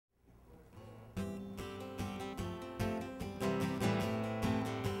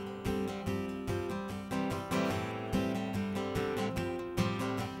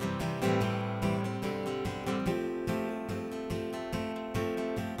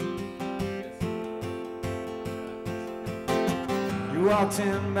You walked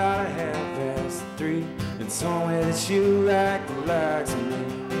in about 3:30 and told me that you like the likes of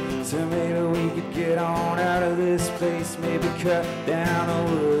me. So maybe we could get on out of this place, maybe cut down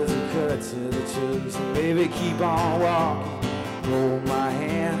the woods and cut to the chase, and maybe keep on walking. Hold my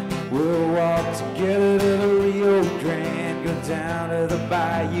hand, we'll walk together to the Rio Grande, go down to the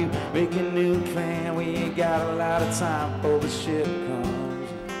bayou, make a new plan. We ain't got a lot of time before the ship comes.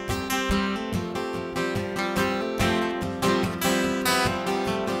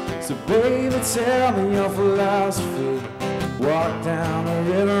 So baby, tell me your philosophy. Walk down the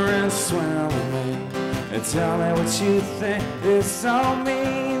river and swim with me, and tell me what you think this all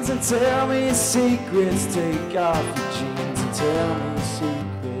means, and tell me your secrets. Take off your jeans and tell me your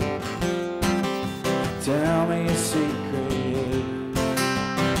secret. Tell me your secret.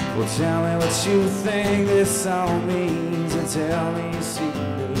 Well, tell me what you think this all means, and tell me your secret.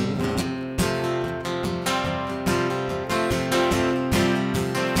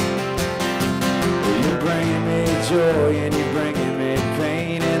 Well, you're bringing me joy and you're bringing me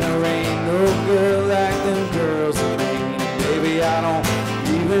pain, and there ain't no girl like them girls in Maine. Baby, I don't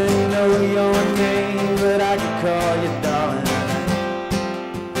even know your name, but I can call you darling.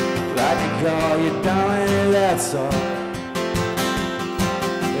 I can call you darling, and that's all.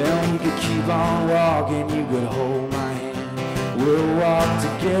 And we could keep on walking, you could hold my hand. We'll walk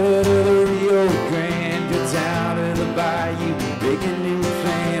together to the Rio Grande, go down to the bayou, make a new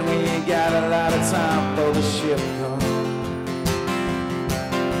plan. We ain't got a lot of time before the ship comes.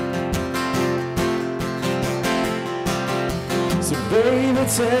 So baby,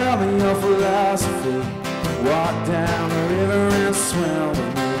 tell me your philosophy. Walk down the river and swim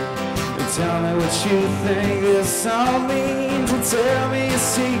with me, and tell me what you think this all means, and tell me your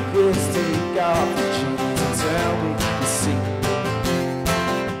secrets. Take off your jeans and tell me your secret.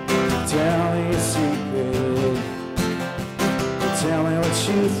 Tell me your secret. Tell me what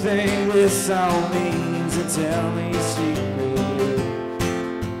you think this all means, and tell me your secret.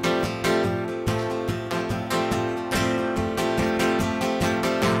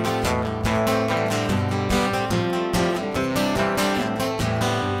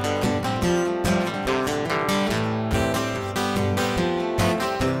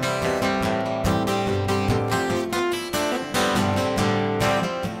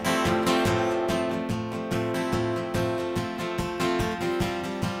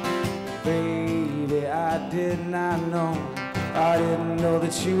 Baby, I did not know, I didn't know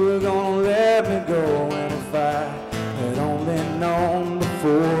that you were gonna let me go. And if I had only known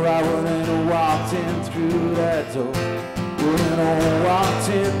before, I wouldn't have walked in through that door. Wouldn't have walked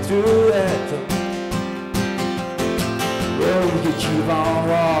in through that door. Well, we could keep on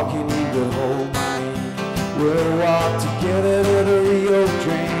walking, you could hold my hand. We'll walk together to the Rio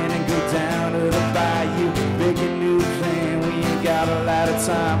Grande and go down to the bayou, make a new plan. We ain't got a lot of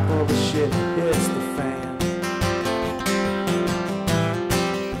time for the shit hits the fan.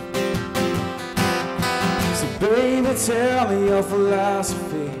 So baby, tell me your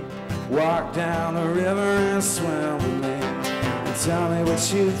philosophy. Walk down the river and swim with me, and tell me what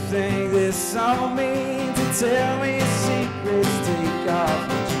you think this all means, and tell me your secrets. Take off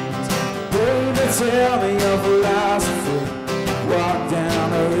your jeans. Baby, tell me your philosophy. Walk down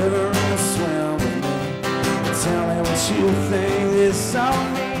the river and swim with me, and tell me what you think this all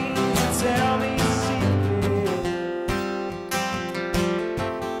means, and tell me your secret.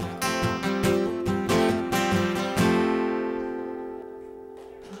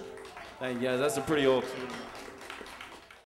 Thank you guys, that's a pretty old tune.